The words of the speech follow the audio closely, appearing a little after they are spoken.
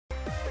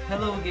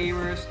Hello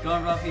gamers,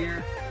 GunRob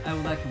here. I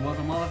would like to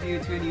welcome all of you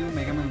to a new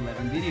Mega Man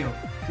 11 video.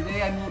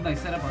 Today I moved my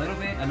setup a little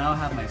bit and now I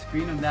have my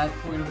screen on that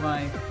point of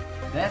my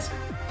desk.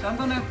 So I'm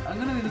gonna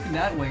be looking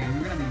that way and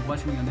you're gonna be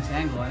watching me on this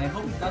angle, and I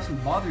hope it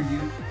doesn't bother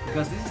you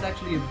because this is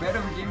actually a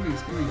better gaming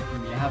experience for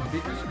me. I have a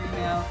bigger screen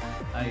now.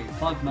 I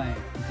plugged my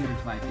computer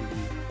to my TV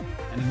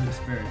and it looks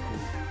very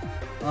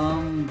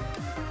cool.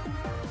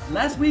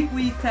 Last week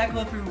we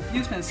tackled through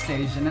Fusement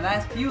stage, and I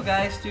asked you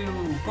guys to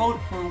vote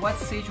for what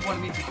stage you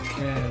wanted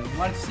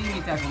to see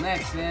me tackle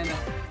next. And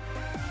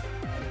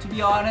to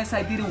be honest,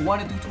 I didn't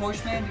want to do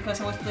Torchman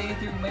because I was playing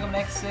through Mega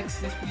Man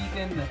X6 this week,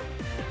 and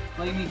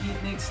Flaming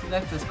Heatniks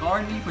left a scar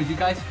on me. But you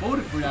guys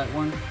voted for that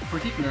one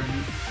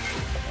particularly.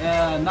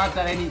 Not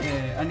that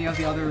any of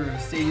the other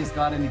stages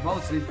got any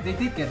votes. They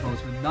did get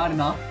votes, but not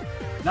enough,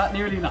 not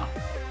nearly enough.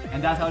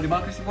 And that's how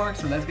democracy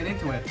works. So let's get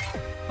into it.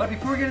 But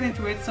before getting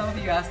into it, some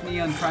of you asked me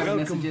on private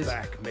messages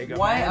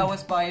why I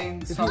was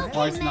buying some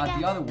parts, not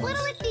the other ones.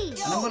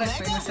 And I'm gonna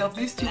explain myself.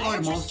 These two are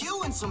the most.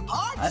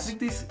 I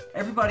think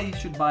everybody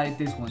should buy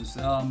these ones.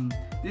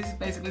 This is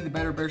basically the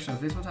better version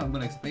of this one. So I'm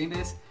gonna explain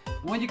this.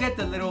 When you get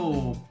the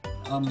little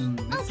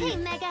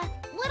Mega,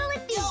 what'll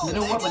it be?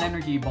 little weapon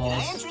energy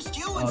balls,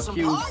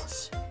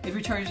 cubes, it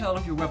recharges all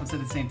of your weapons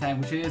at the same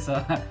time, which is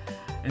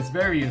it's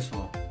very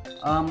useful.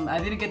 I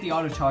didn't get the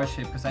auto charge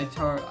chip because I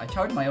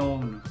charged my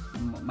own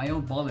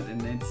bullet,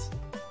 and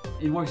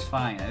it works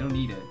fine. I don't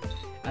need it,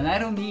 and I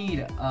don't need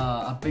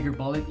a bigger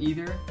bullet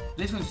either.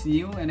 This one's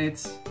new and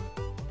it's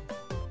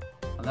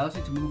allows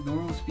you to move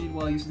normal speed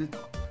while using it.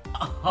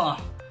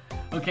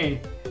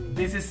 Okay,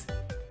 this is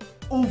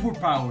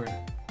overpowered.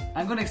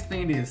 I'm gonna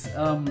explain this.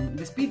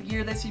 The speed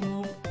gear lets you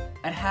move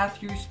at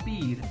half your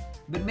speed,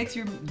 but makes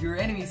your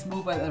enemies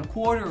move at a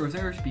quarter or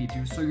their speed,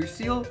 so you're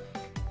still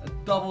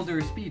double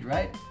their speed,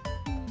 right?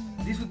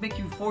 This would make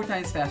you 4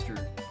 times faster.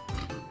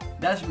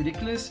 That's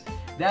ridiculous.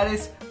 That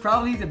is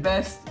probably the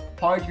best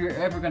part you're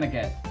ever gonna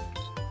get.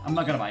 I'm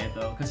not gonna buy it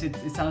though, because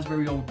it sounds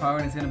very overpowered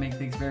and it's gonna make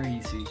things very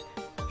easy.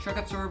 Shock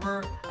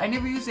absorber. I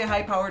never used a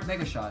high-powered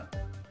Mega Shot.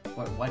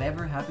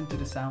 Whatever happened to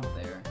the sound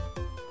there?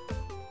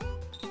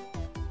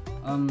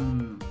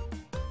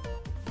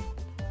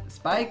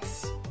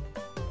 Spikes.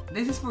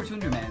 This is for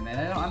Tundra Man,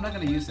 man. I'm not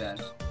gonna use that.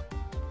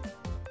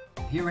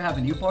 Here we have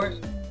a new part.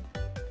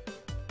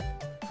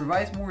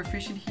 Provides more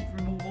efficient heat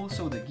removal,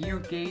 so the gear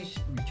gauge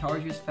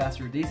recharges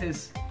faster. This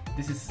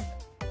is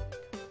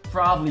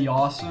probably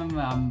awesome.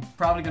 I'm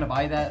probably gonna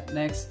buy that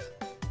next.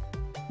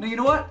 No, you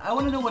know what? I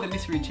want to know what a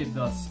mystery chip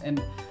does, and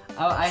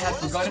I had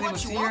forgotten it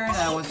was here, and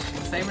I was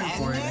saving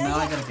for it, and now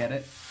I gotta get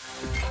it.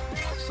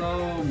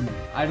 So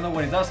I don't know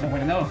what it does, and I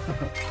want to know.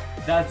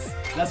 that's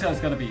how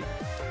it's gonna be.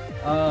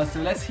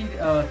 So let's heat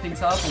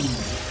things up and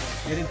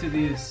get into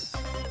this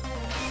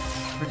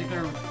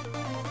particular.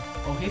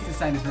 Oh, his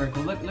design is very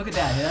cool. Look at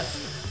that.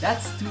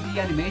 That's 2D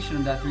animation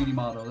on that 3D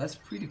model. That's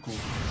pretty cool.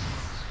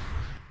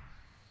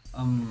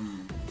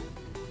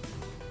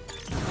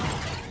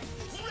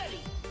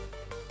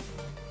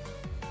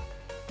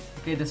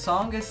 Okay, the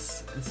song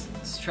is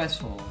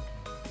stressful.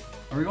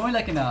 We're going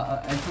like into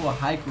a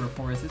hike or a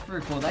forest. It's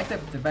very cool. I like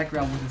the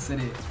background with the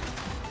city.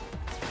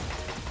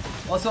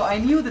 Also, I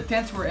knew the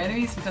tents were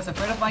enemies because a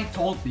friend of mine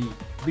told me,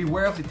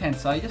 beware of the tent,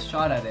 so I just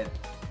shot at it.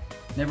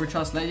 Never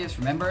trust legends,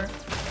 remember?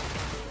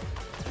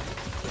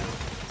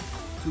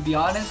 To be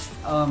honest,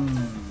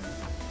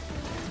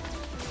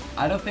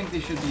 I don't think they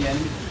should be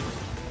enemies.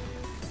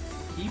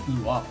 He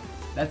blew up.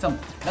 That's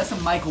a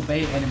Michael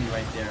Bay enemy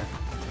right there.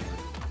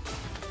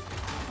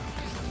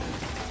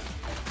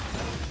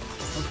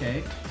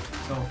 Okay,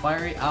 so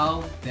Fiery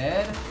Owl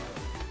dead.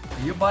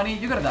 Are you Bunny?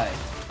 You're gonna die.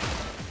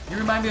 You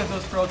remind me of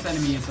those frogs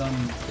enemies.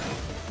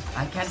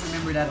 I can't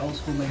remember that old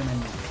school Mega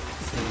Man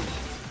stage.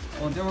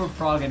 Well, there were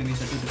frog enemies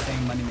that did the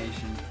same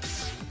animation.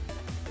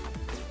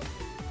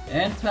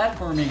 And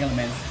platforming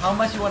elements. How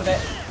much you want to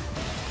bet?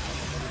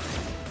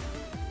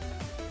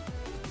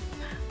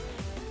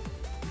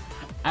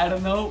 I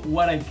don't know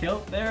what I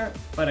killed there,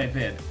 but I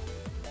did.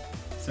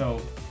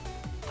 So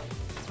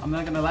I'm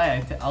not gonna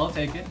lie. I'll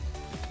take it.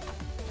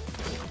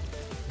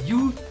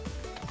 You.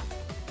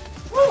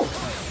 Woo!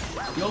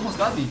 You almost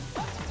got me.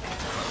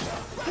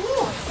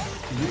 Woo!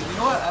 You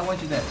know what? I want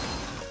you dead.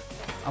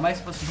 Am I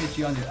supposed to hit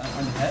you on the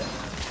head?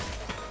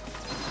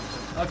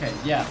 Okay.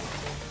 Yeah.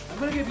 I'm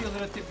gonna give you a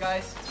little tip,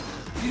 guys.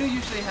 You don't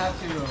usually have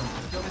to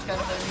kill this kind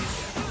of enemies.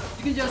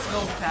 You can just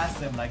go past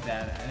them like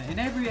that. In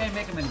every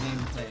Mega Man game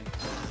you play.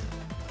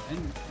 And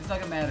it's not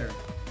gonna matter.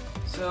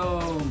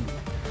 So...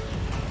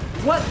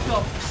 What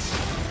the...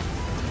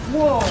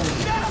 Whoa!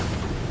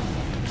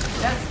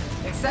 That's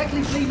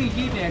exactly Flaming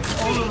Heatniks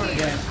all over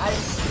again.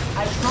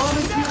 I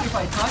promise you, if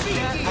I touch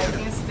that, I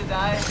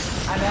insta-die.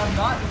 And I'm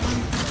not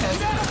going to test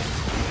it.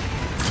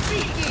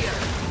 Speed gear!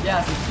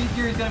 Yeah, so speed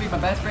gear is gonna be my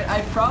best friend.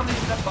 I probably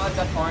should have bought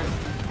that part.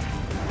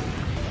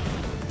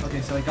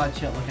 Okay, so I got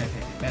chill. Okay,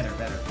 better.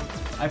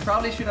 I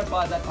probably should have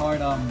bought that part.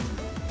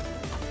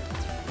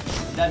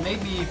 That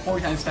made me 4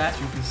 times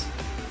faster. Because,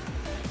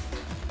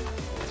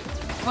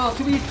 well,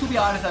 to be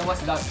honest, I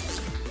wasn't that.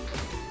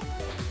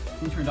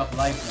 Who turned off the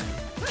lights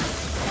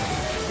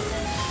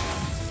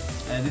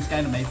then? This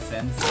kind of makes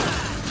sense.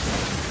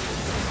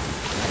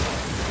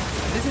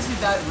 This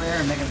isn't that rare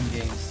in Mega Man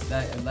games.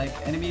 That like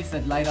enemies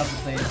that light up the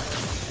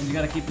place and you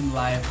gotta keep them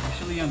alive,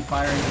 usually on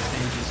fire in the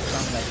stages or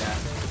something like that.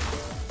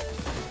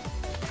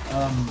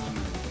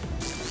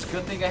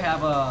 Good thing I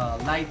have a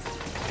light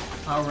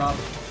power up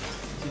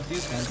to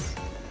defense.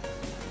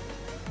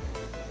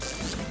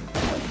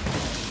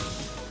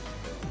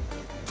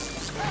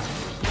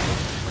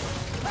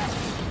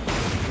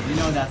 You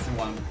know that's the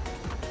one.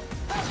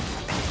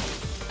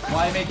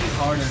 Why make it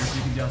harder if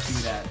you can just do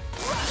that?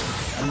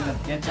 I'm gonna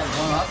get that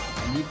one up.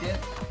 I need it.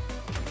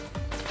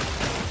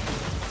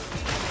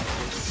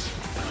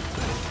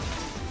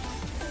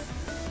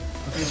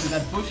 Okay, so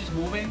that bush is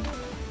moving.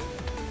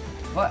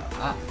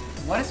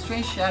 What a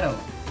strange shadow.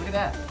 Look at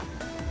that.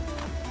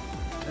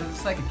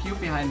 There's like a cube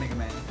behind Mega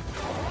Man.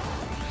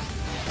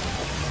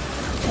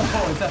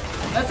 Oh,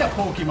 that's a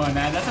Pokemon,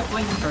 man. That's a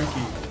flaming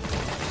turkey.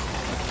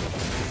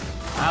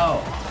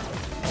 Ow.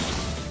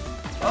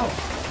 Oh.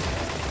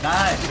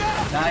 Die.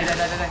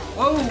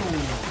 Whoa.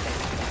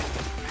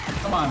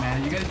 Come on,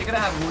 man. You're gonna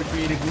have more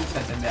creative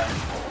movesets than that.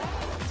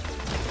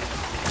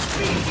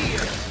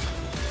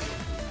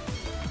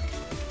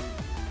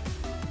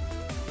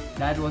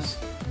 That was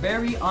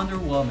very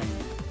underwhelming.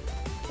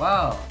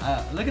 Wow.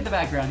 Look at the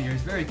background here.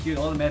 It's very cute.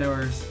 All the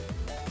meteors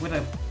with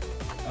a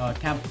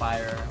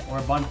campfire or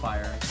a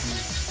bonfire, to be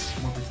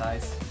more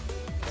precise.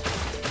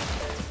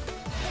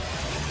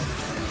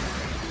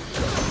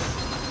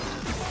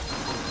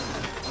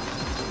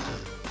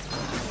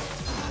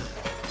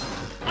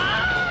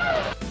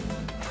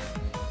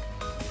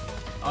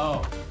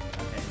 Oh,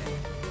 okay.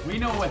 We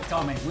know what's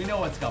coming. We know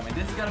what's coming.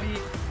 This is gonna be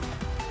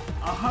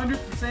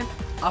 100%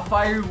 a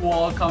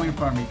firewall coming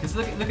from me. Cause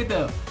look at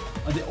the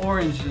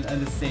orange on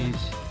the stage.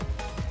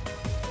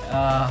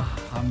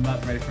 I'm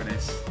not ready for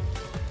this.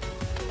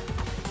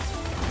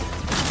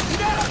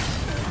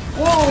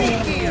 Whoa!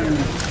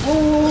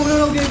 Whoa!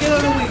 No, get out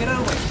of the way! Get out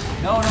of the way!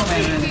 No,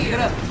 man, you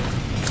gotta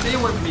stay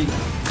away from me.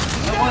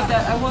 I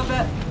want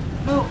that.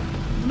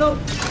 No.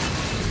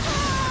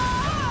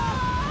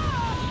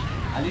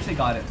 At least I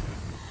got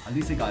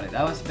it.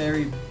 That was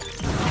very...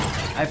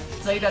 I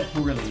played that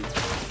poorly.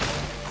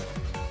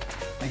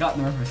 I got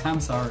nervous, I'm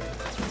sorry.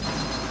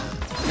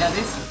 Yeah,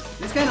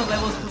 this kind of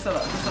levels puts a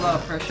lot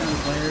of pressure on the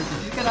player,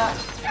 because you cannot,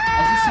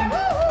 as you see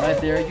right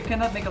there, you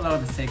cannot make a lot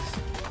of mistakes.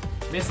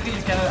 Basically,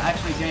 you cannot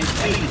actually gain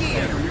any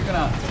mistake, or you're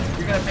gonna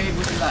pay it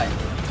with your life.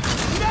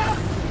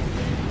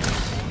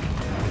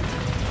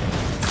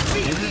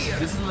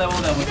 This is a level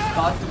that was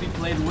thought to be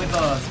played with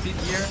a speed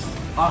gear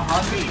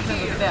 100%.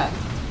 Look at that.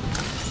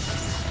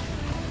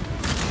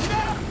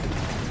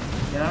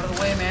 Get out of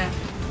the way, man.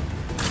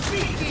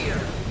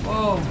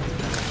 Whoa.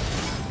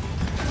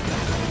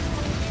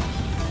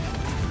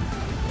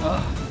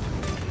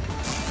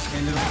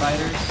 Okay, little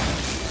fighters.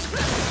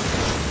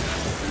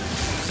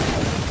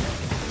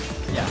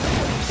 Yeah.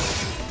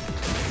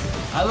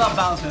 I love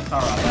bouncing this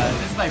power up.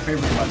 This is my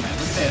favorite one, man.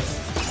 Look at this.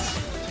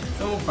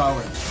 So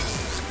powered.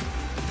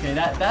 Okay,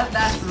 that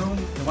last room,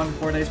 the one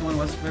before this one,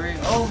 was very...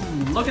 Oh,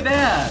 look at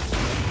that!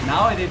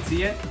 Now I did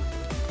see it.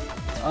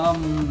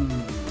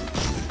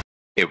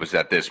 It was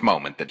at this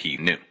moment that he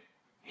knew.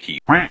 He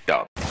f***ed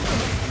up.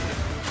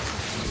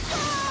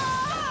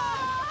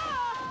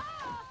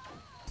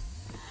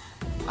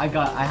 I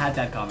had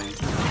that coming.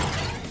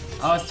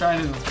 I was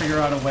trying to figure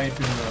out a way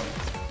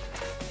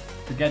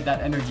to get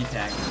that energy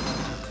tank.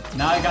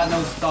 Now I got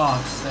no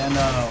stocks, and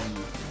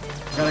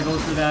gotta go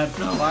through that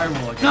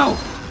firewall again. No!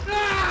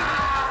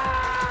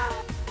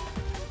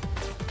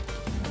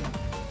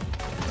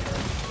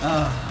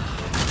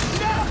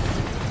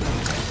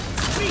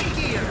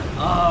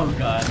 Oh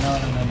god, no.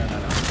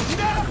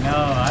 No,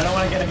 I don't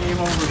want to get a game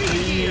over,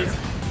 please.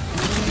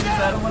 Please,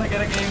 I don't want to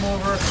get a game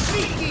over.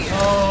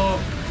 Oh,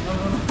 no.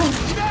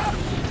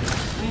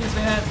 Please,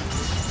 man.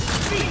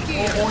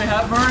 Oh boy,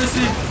 have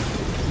mercy.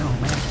 No,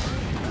 man.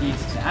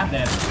 Jesus, I'm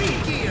dead.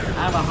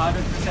 I'm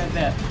 100%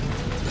 dead.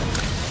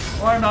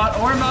 Or I'm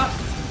not.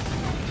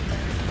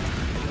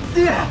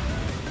 Yeah!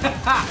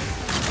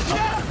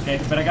 Okay,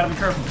 but I gotta be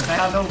careful because I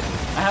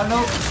have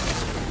no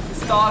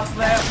stocks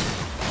left.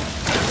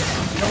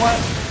 You know what?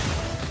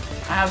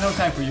 I have no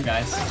time for you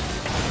guys.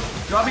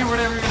 Drop me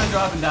whatever you're gonna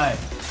drop and die.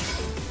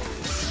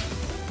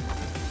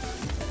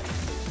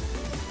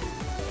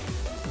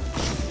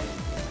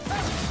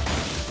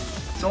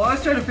 So I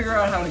was trying to figure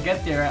out how to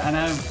get there, and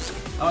I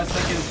was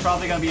thinking it's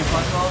probably gonna be a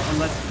puzzle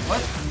unless...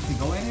 What? Can we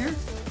go in here?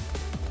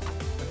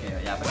 Okay,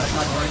 yeah, but that's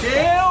not working.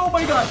 Oh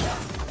my god!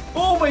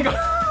 Oh my god!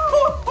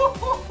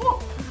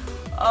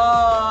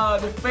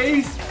 The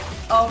face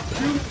of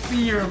true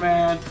fear,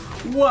 man.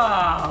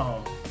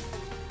 Wow!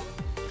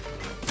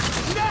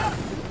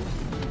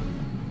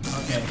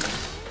 Okay.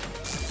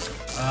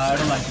 I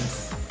don't like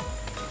this.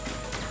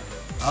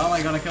 How am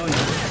I gonna kill you?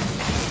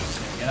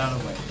 Okay, get out of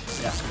the way.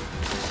 Yeah.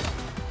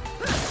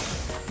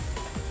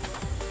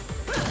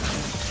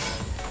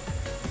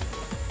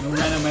 No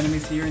random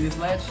enemies here in this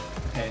ledge.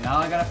 Okay, now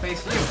I gotta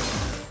face you.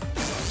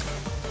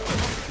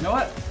 You know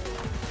what?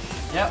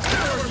 Yep.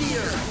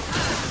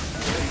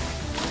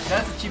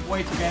 That's a cheap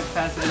way to get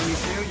past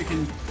enemies too. You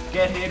can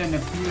get hit and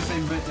abuse the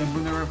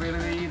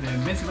invulnerability, the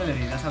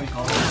invincibility, that's how you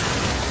call it.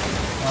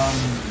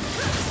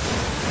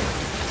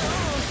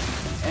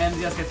 And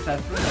just get that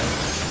through that.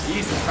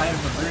 Jesus Christ,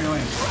 it's very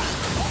annoying.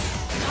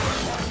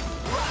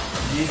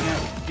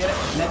 Get it,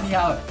 let me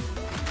out.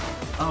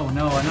 Oh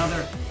no,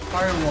 another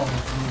firewall.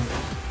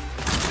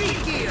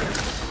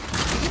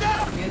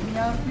 Get me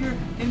out of here,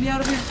 get me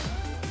out of here.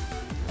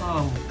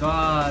 Oh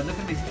god, look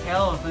at this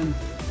health and...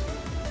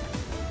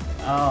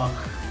 Oh.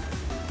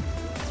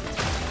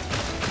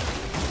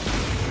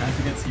 Time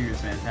to get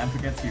serious, man. Time to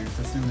get serious.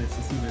 Let's do this.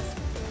 Let's do this.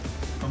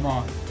 Come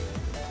on.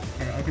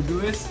 Okay, I can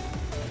do this.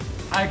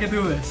 I can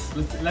do this.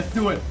 Let's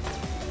do it.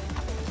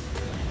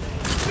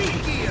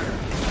 Speed gear.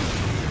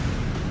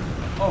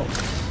 Oh.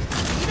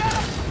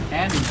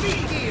 Andy.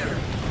 Speed gear.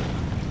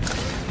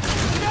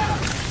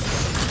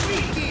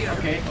 Speed gear.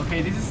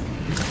 Okay. This is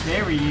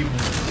very evil.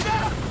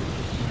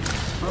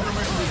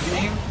 Programmers in this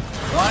game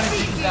wanted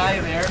you to die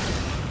there.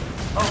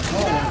 Oh,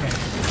 whoa, okay.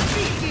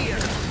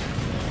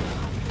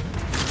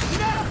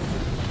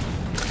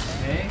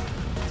 Okay.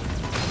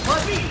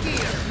 What?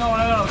 No,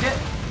 get...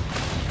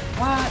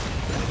 What?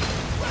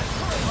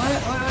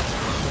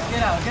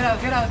 Get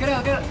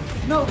out.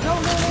 No.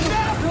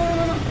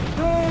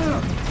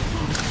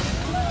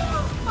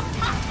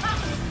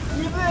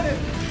 We did it!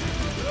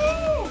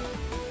 Woo!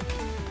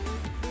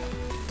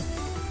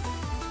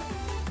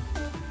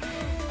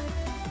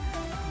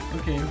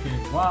 Okay.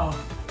 Wow,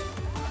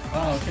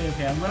 okay,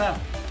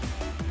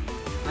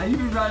 I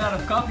even ran out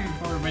of coffee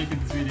before making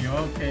this video.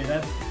 Okay,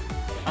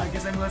 I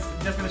guess I'm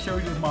just gonna show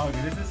you the mug.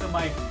 This is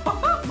my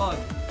mug.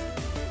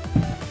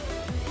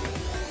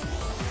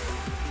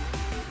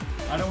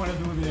 I don't want to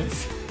do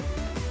this.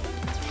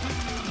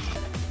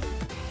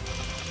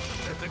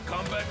 Let the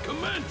combat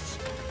commence.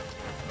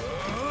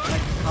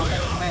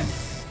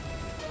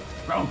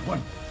 Round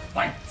 1,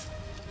 fight.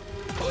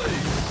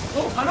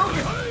 Oh,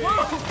 Hadouken!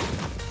 Whoa!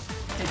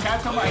 Okay,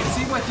 Capcom, I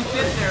see what you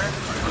did there.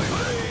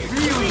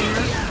 Really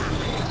weird.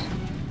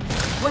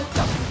 What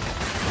the?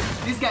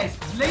 This guy's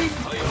lazy.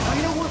 Oh,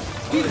 you know what?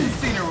 He's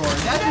Incineroar.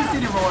 That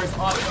Incineroar is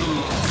off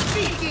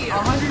speed.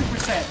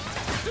 100%.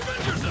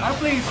 I'm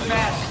playing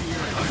Smash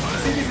here.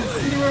 See, this is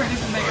Incineroar,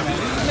 this is Mega Man.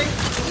 This is like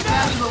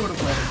Smash all over the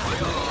place.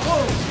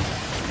 Whoa!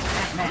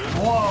 Man.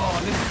 Whoa!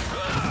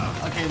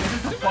 This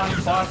is a fun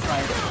boss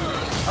fight.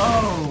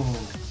 Oh!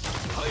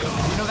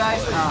 You know,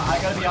 guys, I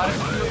gotta be honest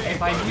with you.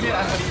 If I need it,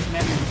 I'm gonna use an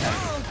enemy attack.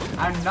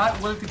 I'm not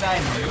willing to die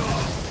here.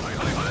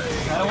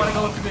 I don't want to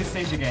go through this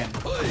stage again.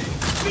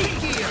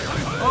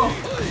 Oh,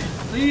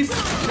 please,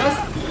 just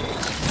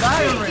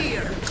die already.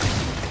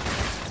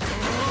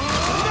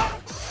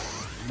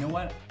 You know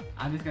what?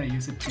 I'm just gonna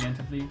use it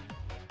preemptively.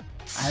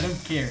 I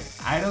don't care.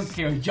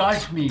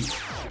 Judge me.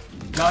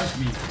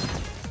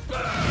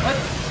 What?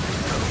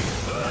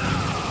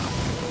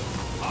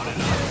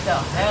 What the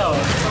hell?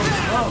 It's so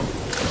slow.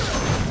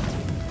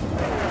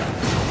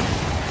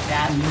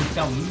 That looked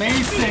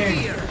amazing!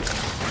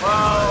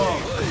 Whoa!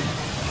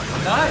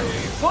 Die!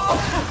 Whoa!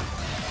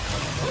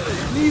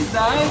 Please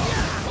die!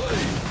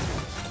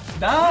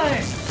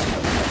 Die!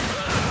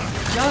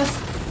 Just...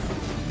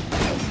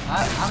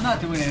 I'm not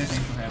doing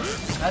anything for him.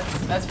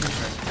 That's for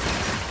sure.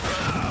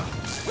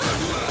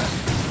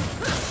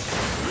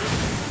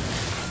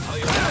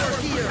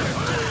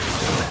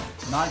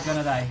 Not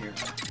gonna die here.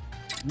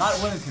 Not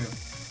willing to.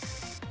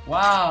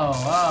 Wow,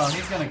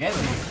 he's gonna get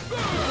me.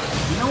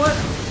 You know what?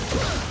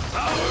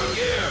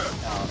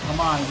 Oh, come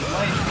on, you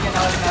want to get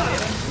out of that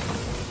hitting?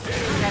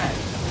 You can't.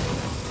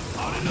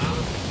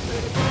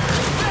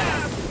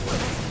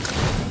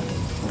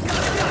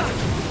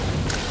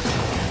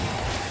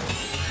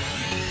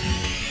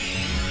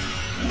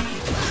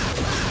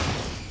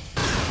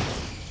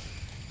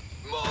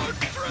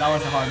 That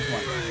was the hardest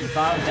one.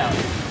 Without a doubt.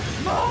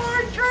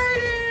 More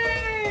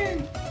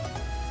training!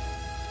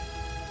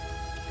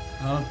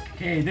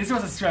 Okay, this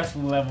was a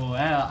stressful level.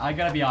 I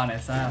gotta be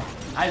honest. I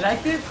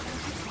liked it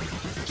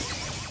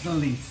the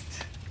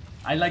least.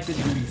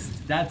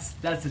 That's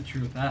the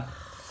truth.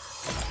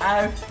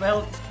 I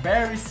felt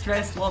very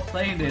stressed while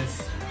playing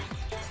this.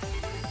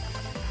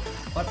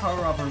 What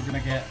power up are we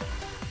gonna get?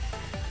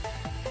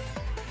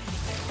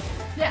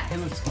 Yeah, it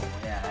looks cool.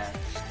 Yeah,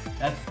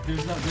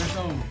 there's no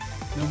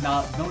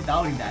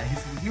doubting that.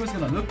 He was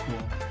gonna look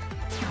cool.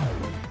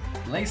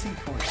 Blazing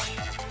torch.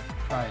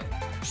 Try it.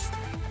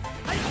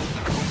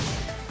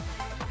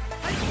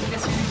 You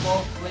guys see the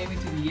ball flame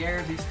into the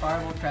air, this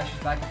fireball crashes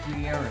back into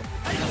the air,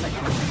 just like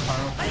pushing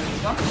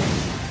fireball.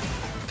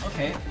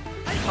 Okay,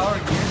 power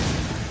gear.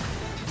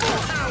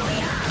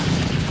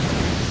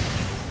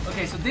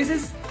 Okay, so this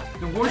is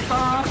the worst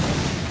power,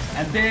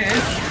 and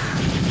this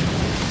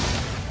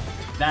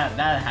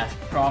that has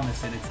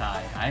promise in its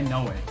eye. I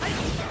know it.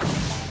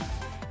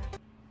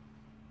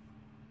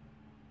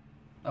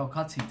 Oh,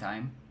 cutscene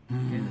time.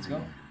 Okay, let's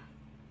go.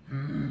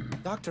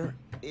 Doctor,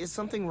 is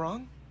something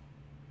wrong?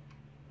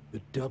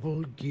 The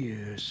double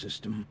gear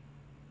system.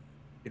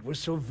 It was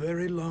so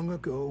very long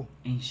ago.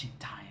 Ancient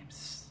times.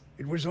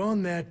 It was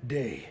on that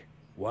day,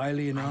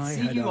 Wily and I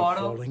see had you, our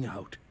Otto. falling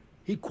out.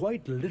 He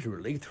quite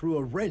literally threw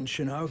a wrench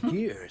in our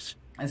gears.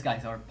 These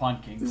guys are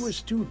pawn kings. We were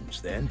students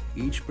then,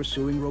 each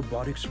pursuing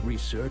robotics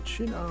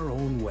research in our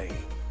own way.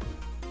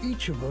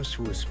 Each of us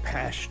was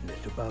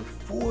passionate about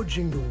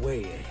forging the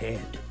way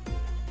ahead.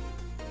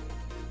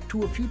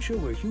 To a future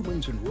where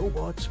humans and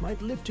robots might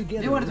live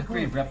together. They wanted to in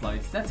create harmony.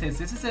 replies. That's it.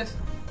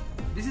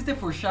 This is the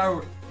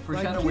foreshadowing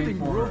By giving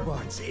for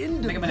robots Mega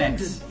Man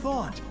independent X.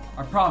 thought,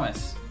 Our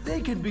promise. they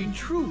can be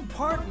true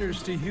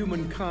partners to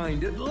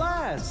humankind at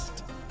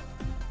last.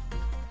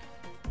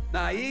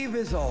 Naive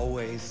as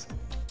always.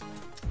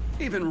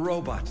 Even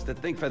robots that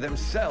think for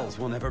themselves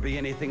will never be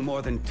anything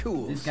more than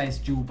tools. This guy's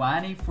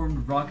Giovanni from the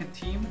Rocket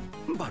Team.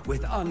 But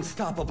with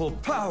unstoppable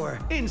power,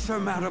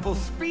 insurmountable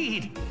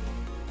speed.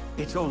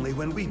 It's only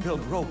when we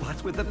build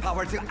robots with the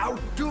power to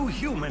outdo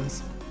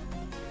humans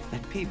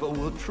that people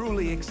will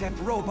truly accept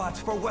robots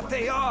for what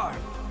they are.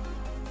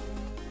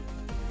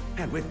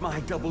 And with my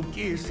double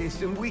gear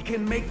system, we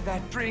can make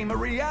that dream a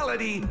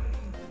reality.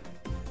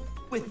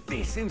 With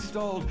this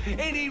installed,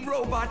 any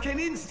robot can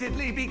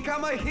instantly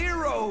become a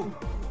hero.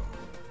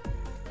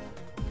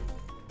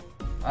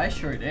 I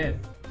sure did.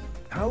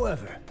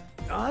 However,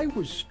 I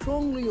was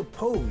strongly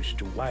opposed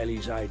to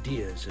Wily's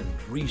ideas and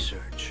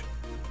research.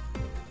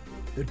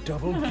 The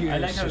double I gear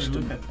like how they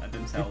system, look at it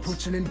themselves.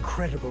 puts an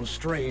incredible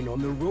strain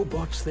on the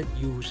robots that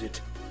use it.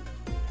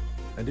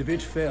 And if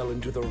it fell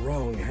into the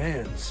wrong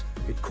hands,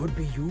 it could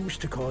be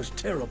used to cause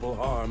terrible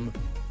harm.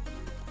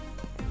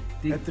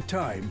 At the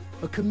time,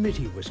 a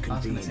committee was I was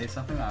gonna convened, say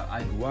something.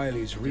 and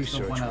Wily's don't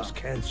research wanna was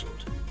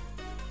cancelled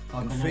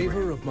talk in all over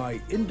favor it. of my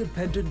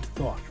independent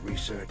thought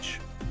research.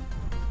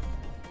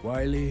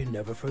 Wily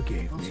never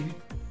forgave Oh, so me, you-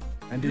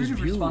 and you're his the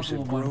views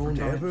responsible have one for grown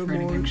turning ever him more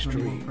into an evil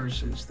extreme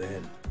person. since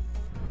then.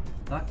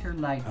 Dr.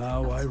 Light.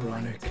 How That's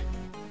ironic right.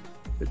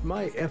 that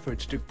my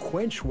efforts to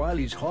quench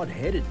Wily's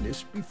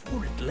hot-headedness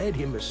before it led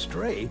him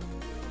astray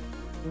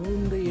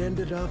only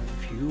ended up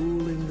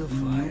fueling the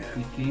You knew fire.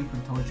 we came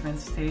from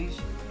Torchman's stage.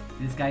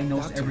 This guy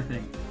knows Doctor.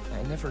 everything.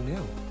 I never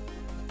knew.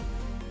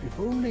 If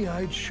only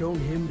I'd shown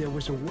him there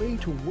was a way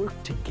to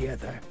work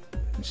together,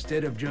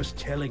 instead of just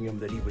telling him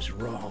that he was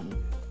wrong.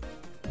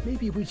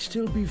 Maybe we'd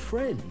still be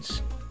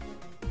friends.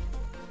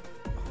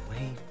 A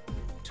way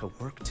to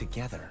work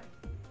together.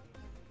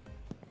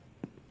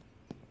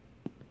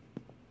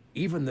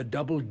 Even the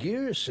double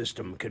gear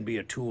system can be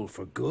a tool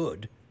for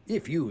good,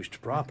 if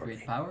used properly.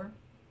 Great power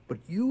But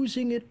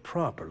using it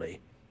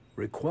properly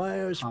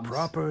requires comes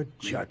proper great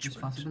judgment.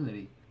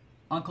 responsibility.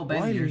 Uncle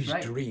Ben here's Wily's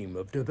right. dream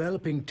of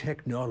developing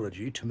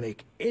technology to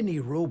make any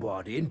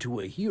robot into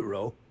a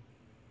hero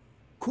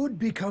could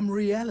become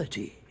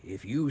reality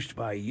if used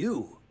by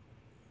you.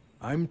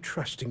 I'm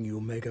trusting you,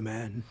 Mega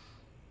Man.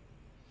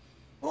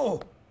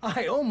 Oh,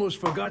 I almost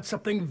forgot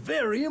something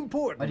very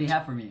important. What do you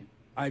have for me?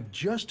 I've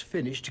just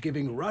finished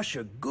giving Rush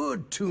a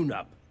good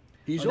tune-up.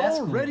 He's Oh, that's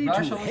all cool. ready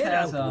Rush to always head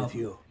has, out with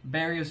you.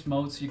 various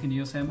modes you can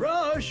use him.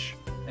 Rush!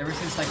 Ever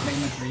since like Mega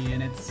Man 3,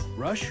 and it's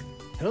Rush,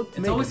 help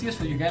it's always Mega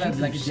useful. You and get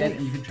keep like a him jet safe.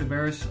 and you can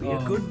traverse Be a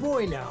good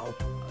boy now.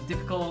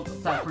 difficult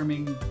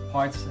platforming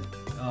parts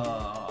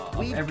of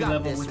We've every got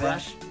level this, with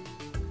Rush. that.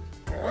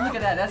 Oh, look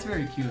at that. That's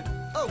very cute.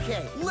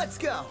 Okay, let's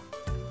go.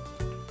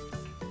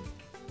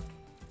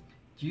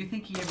 Do you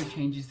think he ever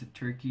changes the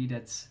turkey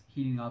that's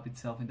heating up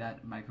itself in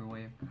that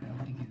microwave? I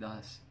don't think he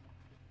does.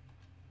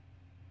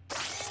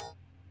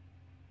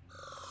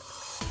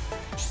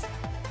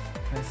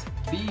 Press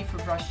B for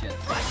brush jet.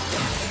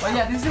 Oh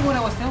yeah, this is the one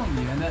I was telling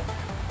you, and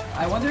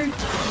I wonder if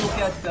you look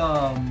at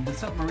the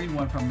submarine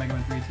one from Mega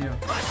Man 3 too.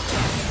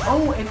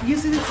 Oh, it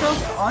uses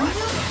itself on you?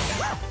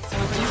 So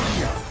if I use it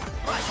here,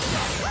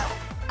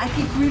 I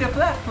can create a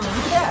platform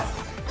with that.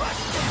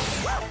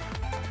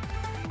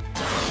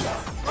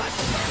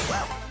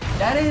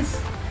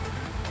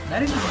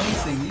 That is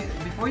amazing.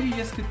 Before you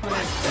just could put it,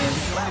 you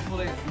can only put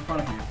it in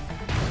front of you.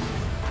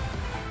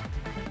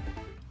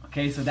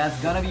 Okay, so that's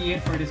gonna be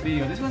it for this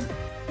video. This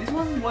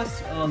one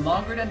was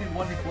longer than the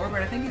one before,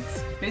 but I think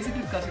it's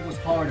basically because it was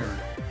harder.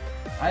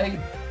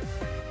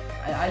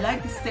 I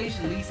like the stage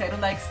at least. I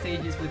don't like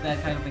stages with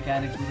that kind of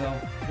mechanics with a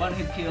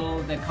one-hit kill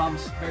that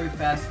comes very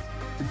fast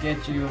to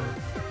get you.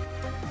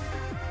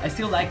 I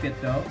still liked it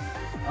though.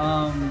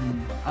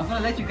 I'm gonna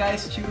let you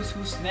guys choose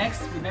who's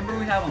next. Remember,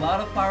 we have a lot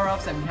of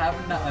power-ups that we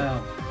haven't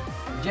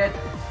yet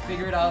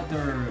figured out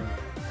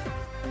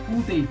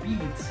who they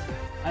beat.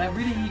 And I'm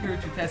really eager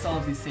to test all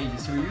of these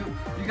stages. So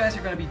you guys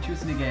are gonna be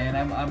choosing again.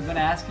 I'm gonna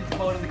ask you to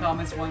vote in the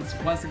comments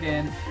once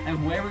again, and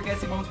whoever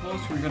gets the most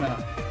votes, we're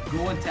gonna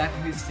go and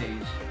tackle his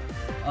stage.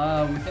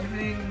 With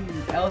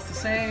anything else to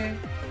say,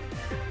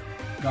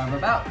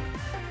 GunRob out.